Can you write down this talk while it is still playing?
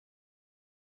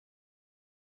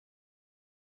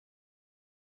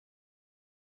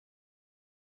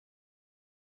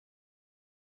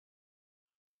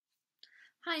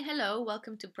Hi, hello,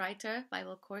 welcome to Brighter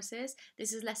Bible Courses.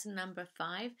 This is lesson number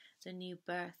 5, the new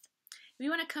birth. If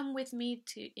you want to come with me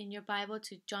in your Bible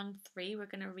to John 3, we're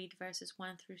going to read verses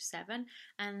 1 through 7,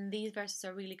 and these verses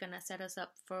are really going to set us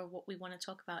up for what we want to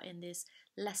talk about in this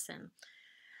lesson.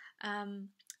 And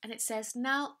it says,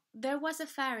 "Now there was a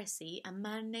Pharisee, a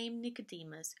man named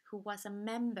Nicodemus, who was a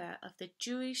member of the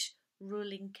Jewish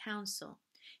ruling council.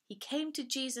 He came to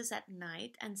Jesus at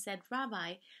night and said,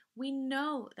 'Rabbi, we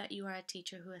know that you are a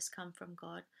teacher who has come from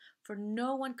God, for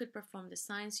no one could perform the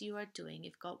signs you are doing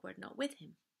if God were not with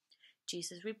him.'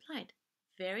 Jesus replied,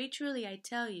 'Very truly I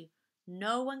tell you,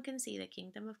 no one can see the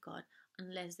kingdom of God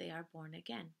unless they are born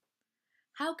again.'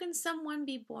 'How can someone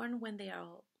be born when they are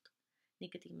old?'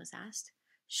 Nicodemus asked.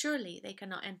 'Surely they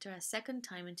cannot enter a second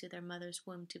time into their mother's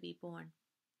womb to be born.'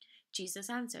 Jesus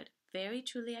answered, 'Very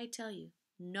truly I tell you,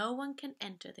 no one can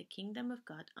enter the kingdom of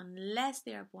God unless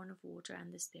they are born of water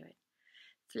and the Spirit.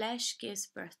 Flesh gives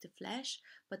birth to flesh,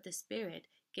 but the Spirit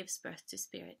gives birth to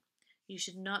spirit. You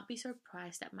should not be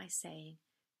surprised at my saying,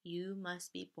 you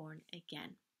must be born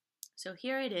again.'" So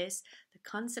here it is, the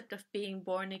concept of being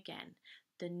born again,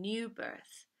 the new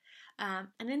birth.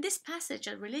 And in this passage,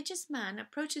 a religious man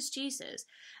approaches Jesus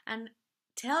and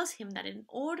tells him that in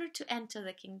order to enter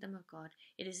the kingdom of God,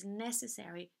 it is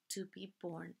necessary to be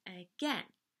born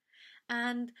again.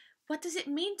 And what does it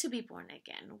mean to be born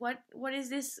again? What is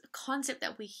this concept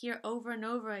that we hear over and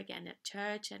over again at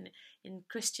church and in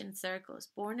Christian circles,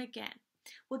 born again?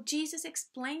 Well, Jesus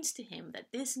explains to him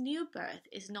that this new birth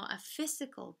is not a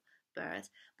physical birth,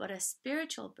 but a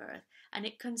spiritual birth, and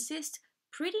it consists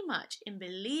pretty much in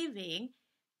believing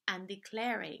and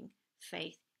declaring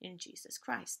faith in Jesus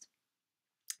Christ.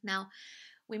 Now,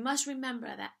 we must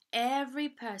remember that every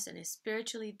person is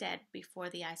spiritually dead before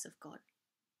the eyes of God.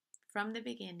 From the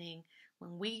beginning,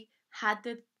 when we had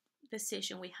the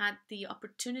decision, we had the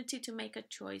opportunity to make a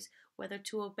choice whether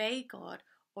to obey God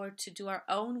or to do our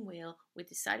own will. We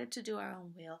decided to do our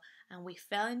own will, and we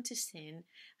fell into sin,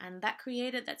 and that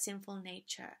created that sinful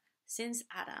nature since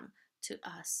Adam to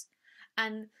us.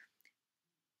 And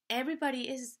everybody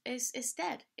is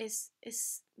dead, is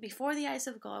before the eyes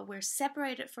of God. We're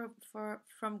separated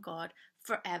from God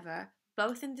forever,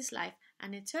 both in this life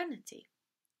and eternity,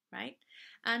 right?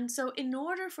 And so in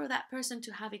order for that person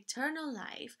to have eternal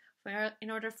life, in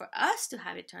order for us to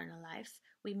have eternal life,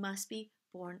 we must be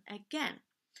born again.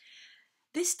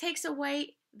 This takes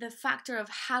away the factor of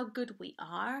how good we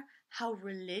are, how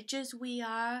religious we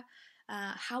are,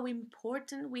 how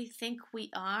important we think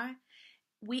we are.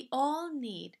 We all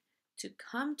need to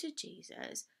come to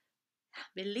Jesus,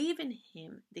 believe in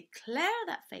him, declare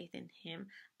that faith in him,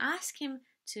 ask him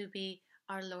to be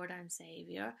our Lord and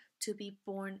Savior, to be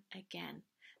born again.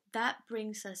 That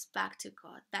brings us back to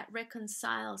God. That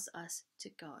reconciles us to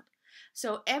God.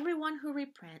 So everyone who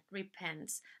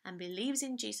repents and believes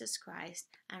in Jesus Christ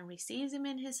and receives him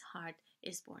in his heart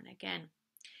is born again.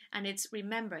 And it's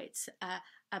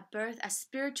a birth, a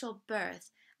spiritual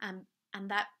birth, and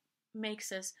that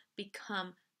makes us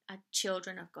become a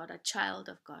children of God, a child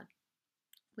of God,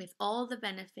 with all the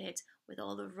benefits, with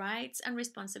all the rights and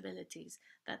responsibilities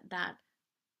that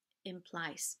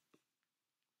implies.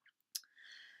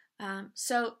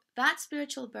 So that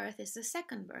spiritual birth is the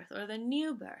second birth, or the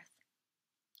new birth,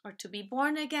 or to be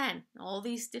born again, all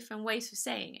these different ways of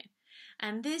saying it.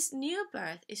 And this new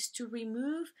birth is to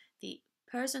remove the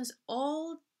person's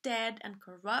old, dead, and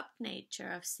corrupt nature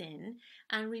of sin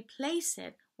and replace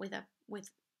it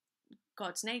with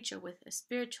God's nature, with a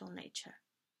spiritual nature.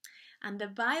 And the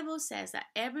Bible says that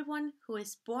everyone who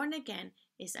is born again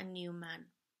is a new man.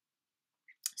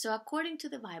 So according to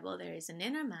the Bible, there is an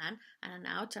inner man and an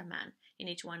outer man in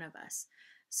each one of us.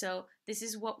 So this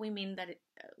is what we mean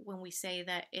when we say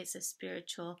that it's a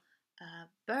spiritual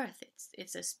birth.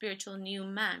 It's a spiritual new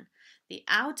man. The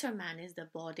outer man is the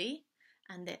body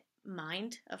and the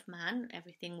mind of man,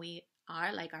 everything we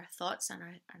are, like our thoughts and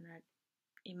our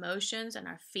emotions and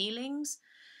our feelings.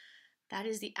 That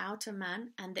is the outer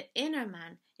man, and the inner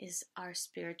man is our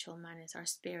spiritual man, is our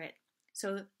spirit.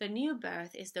 So the new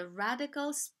birth is the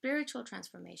radical spiritual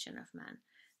transformation of man,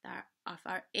 of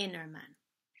our inner man.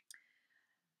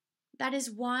 That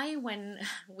is why when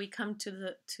we come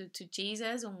to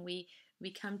Jesus, when we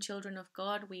become children of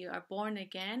God, we are born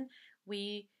again,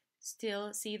 we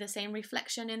still see the same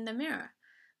reflection in the mirror,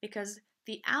 because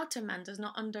the outer man does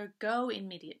not undergo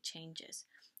immediate changes.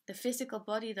 The physical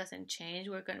body doesn't change.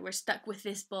 We're stuck with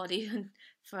this body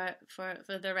for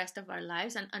the rest of our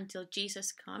lives, and until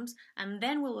Jesus comes, and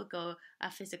then we will go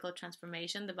a physical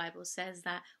transformation. The Bible says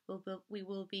that we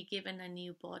will be given a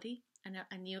new body and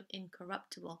a new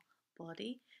incorruptible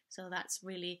body. So that's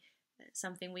really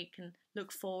something we can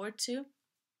look forward to.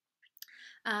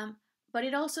 But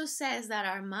it also says that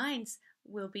our minds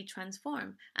will be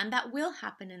transformed, and that will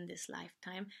happen in this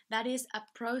lifetime. That is a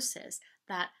process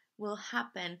that will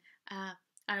happen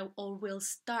or will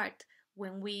start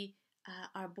when we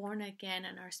are born again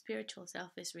and our spiritual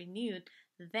self is renewed.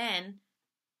 Then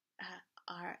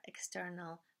our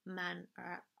external man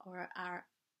or our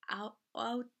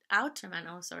outer man,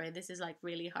 oh sorry, this is like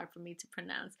really hard for me to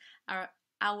pronounce,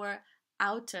 our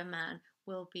outer man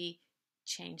will be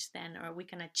changed then, or we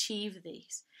can achieve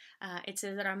these. It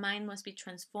says that our mind must be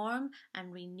transformed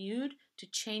and renewed to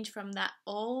change from that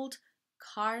old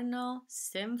carnal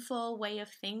sinful way of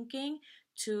thinking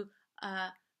to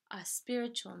a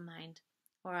spiritual mind,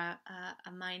 or a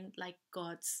mind like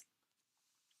God's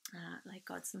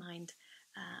mind.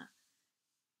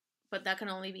 But that can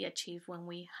only be achieved when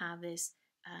we have this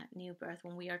new birth,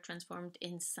 when we are transformed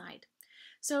inside.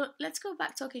 So let's go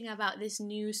back talking about this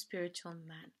new spiritual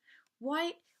man.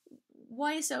 Why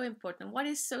is so important? What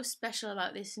is so special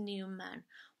about this new man?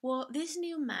 Well, this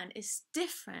new man is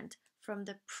different from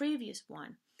the previous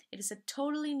one. It is a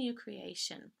totally new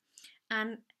creation.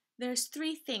 And there's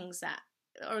three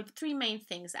main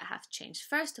things that have changed.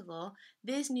 First of all,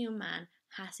 this new man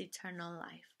has eternal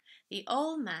life. The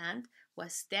old man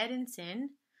was dead in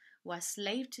sin, was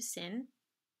slave to sin,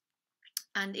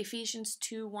 and Ephesians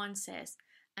 2:1 says,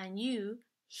 "And you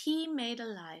he made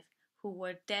alive, who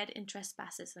were dead in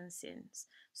trespasses and sins."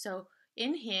 So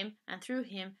in him and through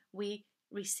him we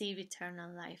receive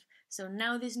eternal life. So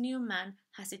now this new man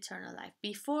has eternal life.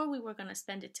 Before, we were going to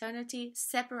spend eternity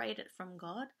separated from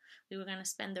God. We were going to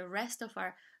spend the rest of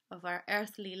our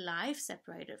earthly life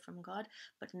separated from God.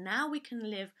 But now we can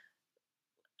live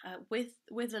with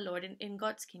the Lord in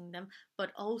God's kingdom,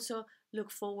 but also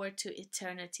look forward to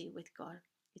eternity with God,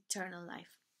 eternal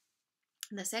life.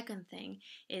 And the second thing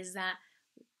is that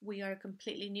we are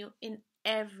completely new in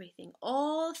everything.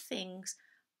 All things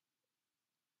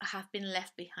have been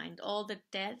left behind. All the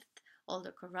death, all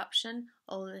the corruption,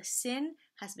 all the sin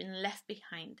has been left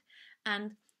behind.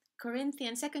 And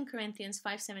 2 Corinthians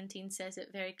 5:17 says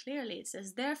it very clearly. It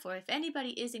says, "Therefore, if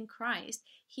anybody is in Christ,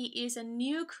 he is a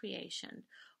new creation.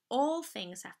 All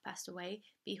things have passed away.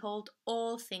 Behold,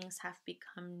 all things have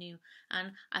become new."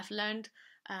 And I've learned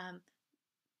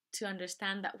to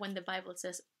understand that when the Bible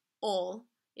says all,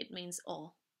 it means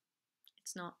all.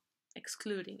 It's not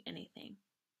excluding anything.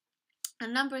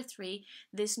 And number 3,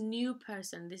 this new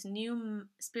person, this new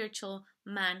spiritual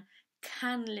man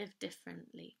can live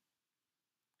differently.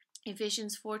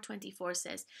 Ephesians 4:24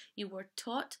 says, "You were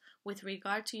taught with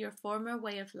regard to your former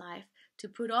way of life to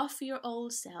put off your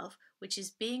old self, which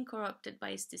is being corrupted by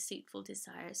its deceitful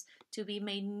desires, to be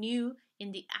made new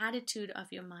in the attitude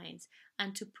of your minds,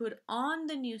 and to put on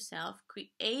the new self,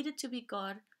 created to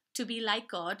be like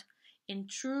God in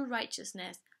true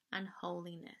righteousness and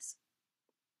holiness."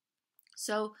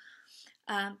 So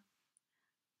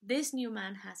this new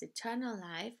man has eternal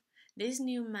life. This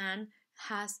new man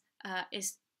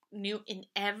is new in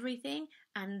everything,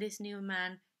 and this new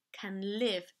man can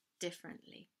live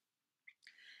differently.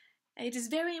 It is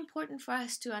very important for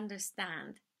us to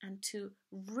understand and to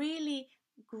really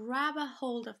grab a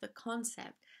hold of the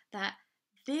concept that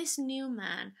this new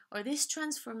man, or this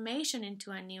transformation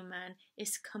into a new man,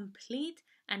 is complete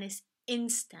and is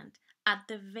instant at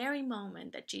the very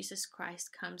moment that Jesus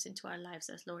Christ comes into our lives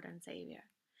as Lord and Savior.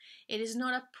 It is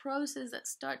not a process that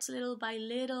starts little by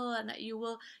little and that you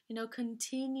will,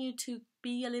 continue to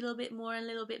be a little bit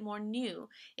more new.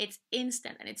 It's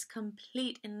instant and it's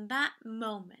complete in that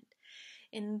moment.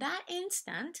 In that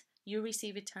instant, you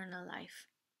receive eternal life.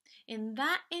 In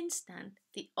that instant,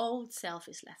 the old self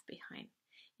is left behind.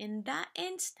 In that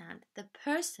instant, the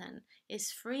person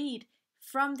is freed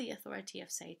from the authority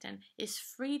of Satan, is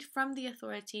freed from the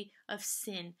authority of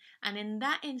sin. And in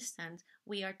that instant,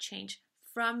 we are changed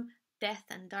from death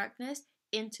and darkness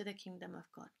into the kingdom of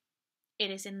God.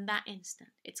 It is in that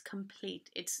instant. It's complete.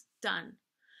 It's done.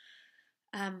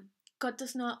 God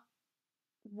does not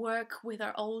work with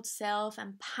our old self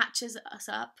and patches us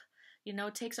up,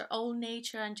 takes our old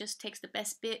nature and just takes the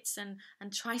best bits and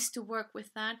tries to work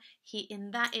with that. He,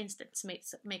 in that instance,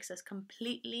 makes us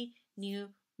completely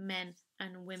new men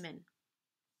and women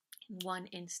in one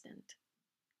instant.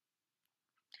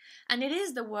 And it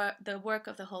is the work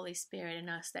of the Holy Spirit in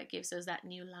us that gives us that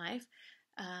new life,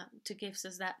 to gives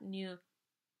us that new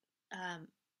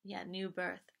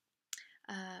birth.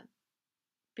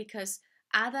 Because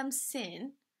Adam's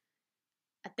sin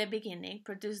at the beginning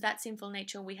produced that sinful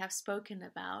nature we have spoken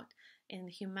about in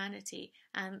humanity,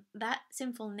 and that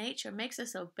sinful nature makes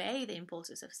us obey the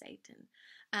impulses of Satan.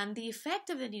 And the effect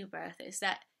of the new birth is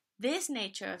that This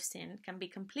nature of sin can be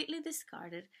completely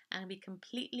discarded and be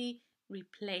completely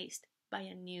replaced by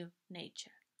a new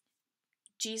nature.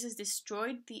 Jesus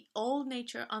destroyed the old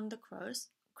nature on the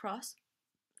cross.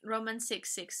 Romans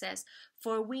 6:6 says,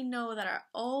 "For we know that our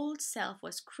old self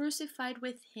was crucified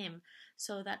with him,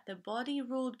 so that the body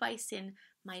ruled by sin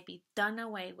might be done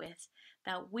away with,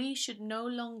 that we should no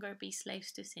longer be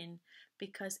slaves to sin,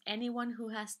 because anyone who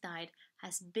has died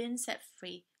has been set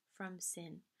free from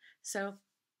sin." So,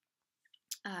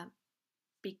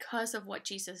 because of what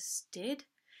Jesus did,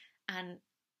 and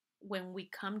when we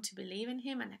come to believe in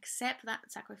him and accept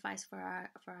that sacrifice for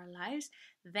our lives,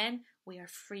 then we are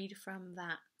freed from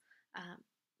that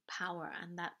power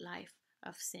and that life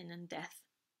of sin and death.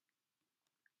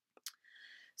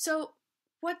 So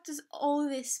what does all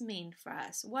this mean for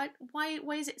us?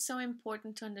 Why is it so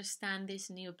important to understand this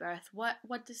new birth? What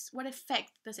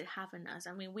effect does it have on us?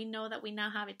 I mean, we know that we now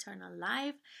have eternal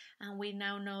life, and we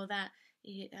now know that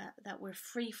we're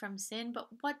free from sin.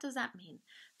 But what does that mean?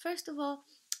 First of all,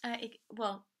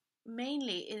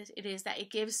 mainly it is that it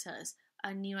gives us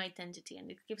a new identity, and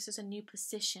it gives us a new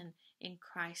position in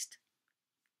Christ.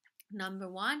 Number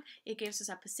one, it gives us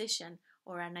a position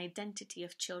or an identity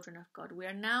of children of God. We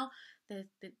are now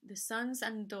the sons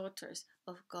and daughters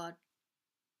of God.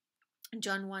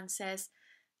 John 1 says,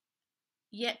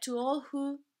 "Yet to all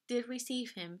who did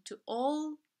receive him,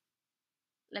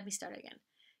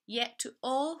 Yet to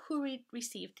all who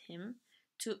received him,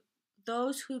 to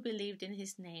those who believed in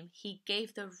his name, he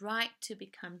gave the right to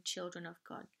become children of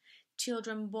God.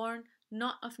 Children born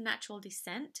not of natural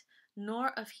descent,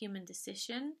 nor of human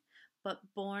decision,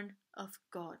 but born of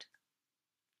God."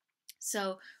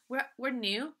 So we're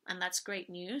new, and that's great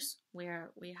news. We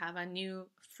have a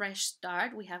new fresh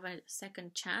start. We have a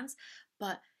second chance,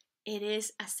 but it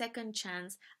is a second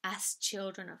chance as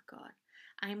children of God.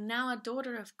 I'm now a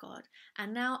daughter of God,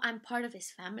 and now I'm part of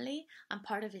his family. I'm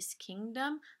part of his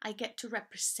kingdom. I get to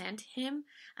represent him,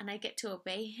 and I get to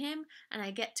obey him, and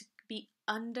I get to be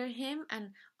under him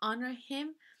and honor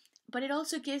him. But it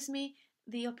also gives me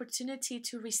the opportunity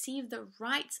to receive the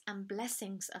rights and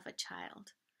blessings of a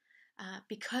child.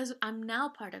 Because I'm now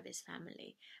part of his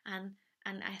family, and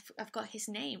I've got his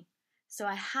name, so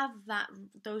I have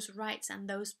those rights and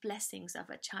those blessings of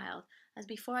a child, as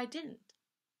before I didn't.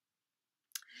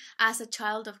 As a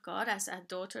child of God, as a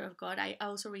daughter of God, I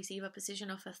also receive a position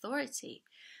of authority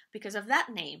because of that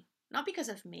name, not because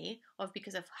of me or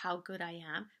because of how good I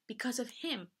am, because of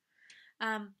him.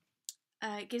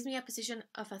 It gives me a position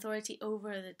of authority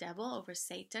over the devil, over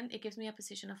Satan. It gives me a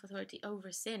position of authority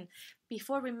over sin.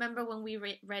 Before, remember when we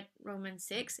read Romans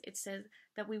 6, it says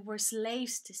that we were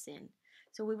slaves to sin.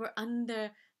 So we were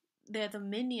under the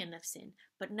dominion of sin.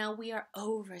 But now we are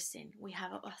over sin. We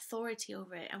have authority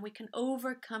over it, and we can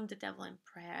overcome the devil in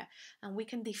prayer, and we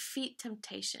can defeat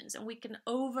temptations, and we can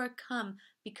overcome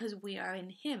because we are in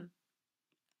him.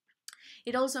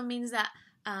 It also means that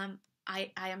I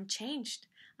am changed.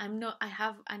 I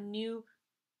have a new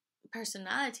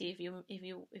personality,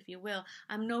 if you will.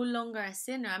 I'm no longer a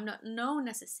sinner. I'm not known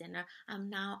as a sinner. I'm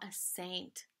now a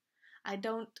saint. I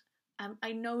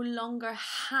no longer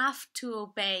have to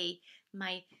obey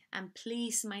and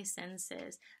please my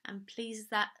senses and please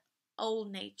that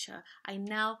old nature. I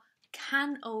now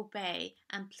can obey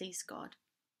and please God.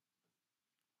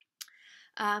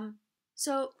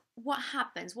 So what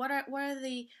happens? What are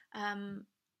the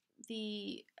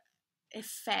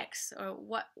effects, or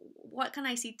what can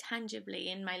I see tangibly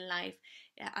in my life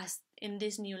as in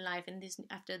this new life,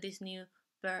 after this new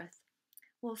birth?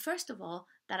 Well, first of all,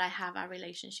 that I have a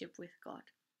relationship with God.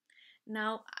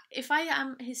 Now, if I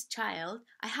am his child,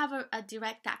 I have a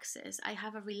direct access. I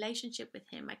have a relationship with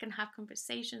him. I can have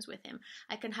conversations with him.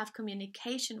 I can have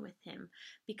communication with him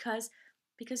because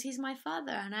he's my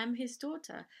father and I'm his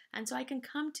daughter. And so I can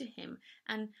come to him,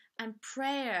 and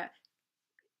prayer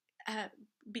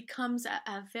becomes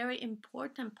a very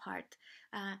important part,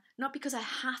 not because I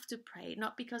have to pray,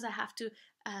 not because I have to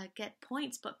get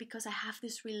points, but because I have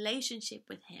this relationship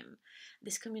with him,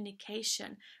 this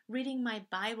communication. Reading my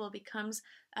Bible becomes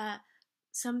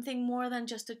something more than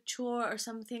just a chore or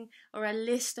something, or a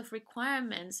list of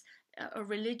requirements or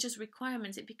religious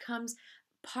requirements. It becomes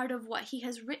part of what he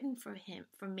has written for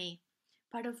me,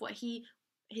 part of what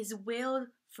his will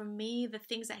for me, the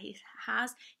things that he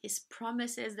has, his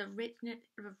promises, the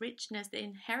richness, the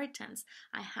inheritance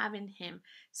I have in him.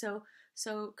 So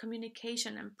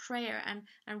communication and prayer and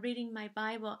reading my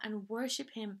Bible and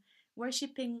worshiping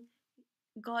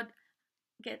God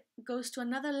goes to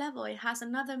another level. It has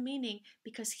another meaning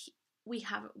because we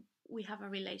have a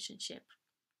relationship.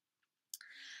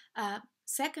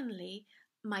 Secondly,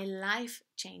 my life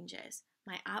changes.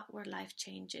 my outward life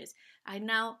changes. I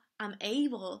now am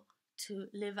able to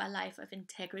live a life of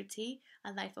integrity,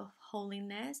 a life of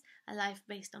holiness, a life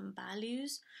based on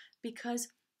values, because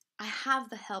I have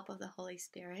the help of the Holy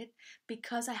Spirit,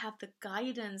 because I have the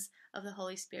guidance of the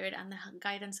Holy Spirit and the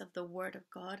guidance of the Word of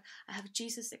God. I have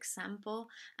Jesus' example,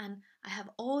 and I have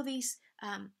all these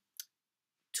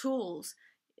tools,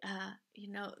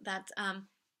 that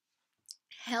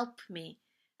help me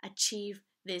achieve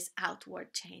this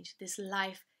outward change, this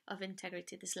life of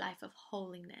integrity, this life of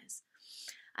holiness.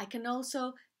 I can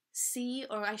also see,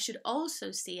 or I should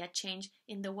also see, a change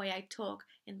in the way I talk,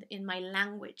 in my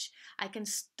language. I can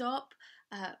stop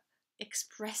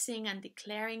expressing and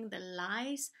declaring the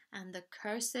lies and the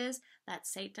curses that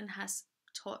Satan has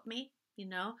taught me,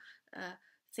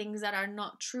 things that are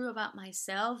not true about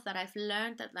myself, that I've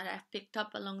learned, that I've picked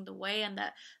up along the way, and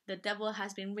that the devil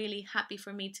has been really happy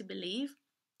for me to believe.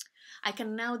 I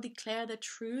can now declare the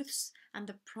truths and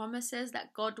the promises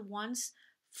that God wants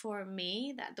for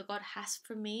me, that the God has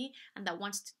for me, and that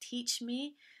wants to teach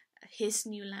me his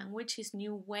new language, his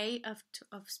new way of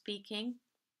speaking.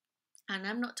 And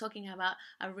I'm not talking about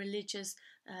a religious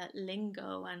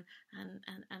lingo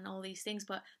and all these things,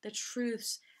 but the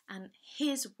truths and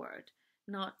his word,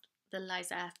 not the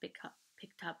lies I have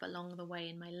picked up along the way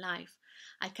in my life.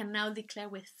 I can now declare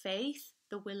with faith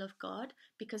the will of God,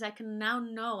 because I can now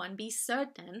know and be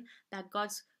certain that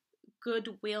God's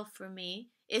good will for me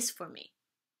is for me,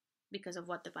 because of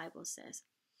what the Bible says.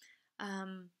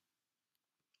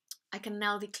 I can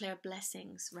now declare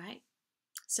blessings, right?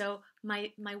 So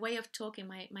my way of talking,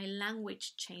 my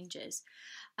language changes.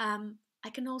 I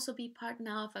can also be part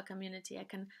now of a community. I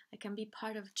can be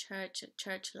part of church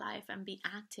life, and be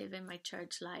active in my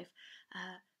church life,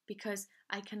 because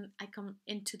I come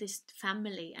into this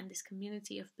family and this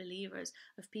community of believers,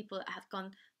 of people that have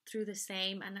gone through the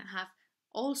same and have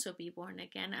also been born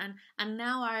again, and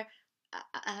now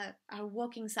are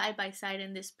walking side by side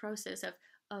in this process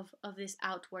of this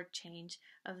outward change,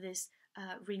 of this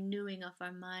renewing of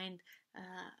our mind,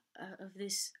 of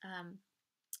this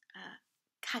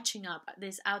catching up,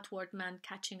 this outward man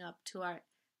catching up to our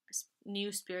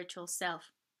new spiritual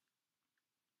self.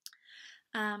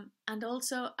 And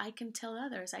also I can tell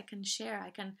others, I can share, I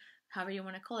can, however you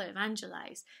want to call it,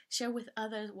 evangelize, share with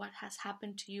others what has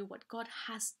happened to you, what God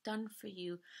has done for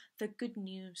you, the good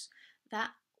news,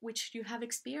 that which you have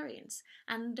experienced.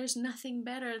 And there's nothing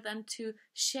better than to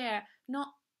share, not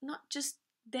just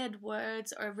dead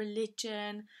words or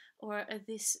religion or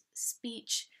this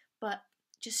speech, but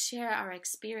just share our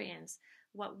experience,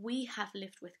 what we have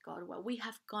lived with God, what we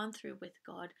have gone through with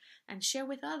God, and share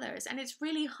with others. And it's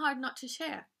really hard not to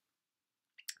share,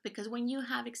 because when you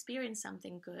have experienced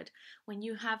something good, when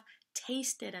you have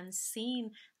tasted and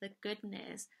seen the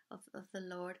goodness of the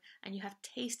Lord, and you have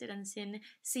tasted and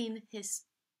seen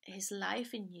his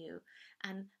life in you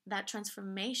and that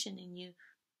transformation in you,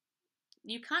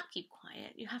 you can't keep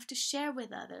quiet. You have to share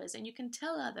with others, and you can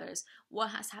tell others what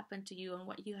has happened to you and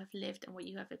what you have lived and what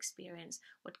you have experienced,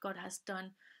 what God has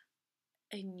done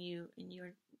in you, in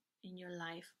your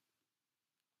life.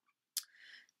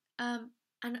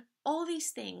 And all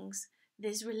these things,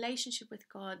 this relationship with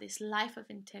God, this life of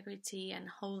integrity and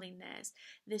holiness,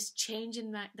 this change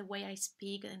in the way I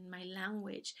speak and my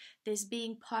language, this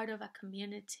being part of a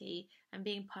community and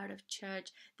being part of church,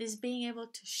 this being able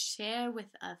to share with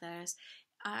others,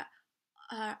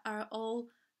 are all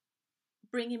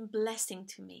bringing blessing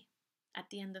to me at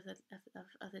the end of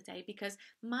the day, because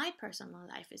my personal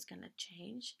life is going to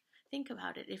change. Think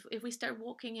about it. If we start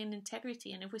walking in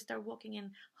integrity, and if we start walking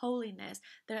in holiness,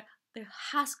 there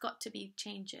has got to be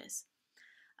changes.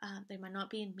 They might not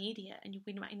be immediate, and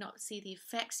we might not see the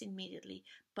effects immediately,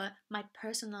 but my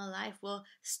personal life will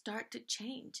start to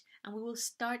change, and we will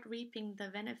start reaping the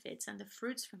benefits and the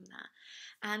fruits from that.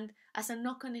 And as a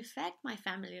knock-on effect, my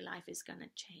family life is going to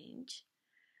change,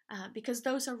 because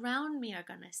those around me are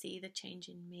going to see the change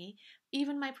in me.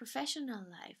 Even my professional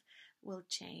life will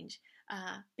change,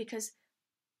 because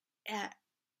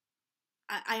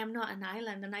I am not an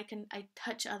island, and I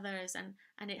touch others,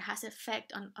 and it has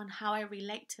effect on how I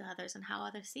relate to others and how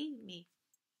others see me.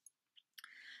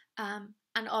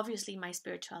 And obviously my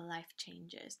spiritual life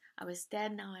changes. I was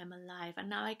dead, now I'm alive, and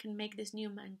now I can make this new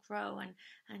man grow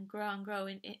and grow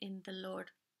in the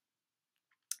Lord.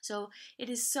 So it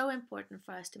is so important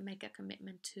for us to make a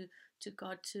commitment to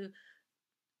God, to,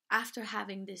 after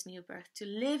having this new birth, to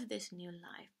live this new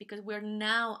life, because we're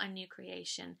now a new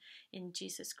creation in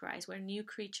Jesus Christ. We're a new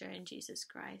creature in Jesus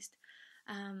Christ.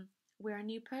 We're a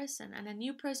new person, and a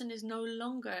new person is no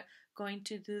longer going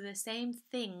to do the same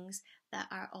things that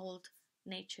our old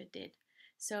nature did.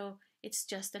 So it's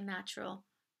just a natural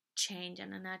change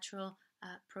and a natural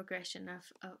progression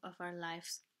of our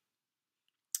lives.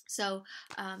 So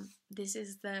this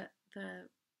is the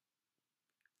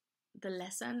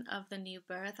lesson of the new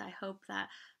birth. I hope that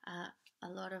a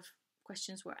lot of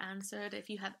questions were answered. If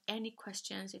you have any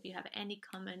questions, if you have any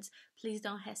comments, please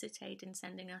don't hesitate in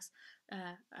sending us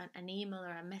an email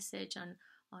or a message on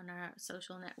our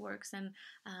social networks, and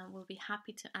we'll be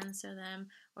happy to answer them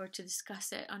or to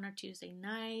discuss it on our Tuesday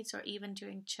nights or even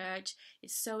during church.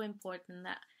 It's so important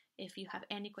that if you have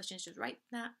any questions, just write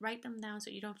them down so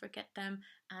you don't forget them,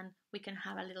 and we can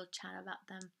have a little chat about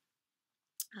them.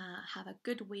 Have a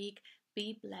good week,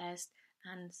 be blessed,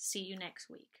 and see you next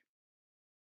week.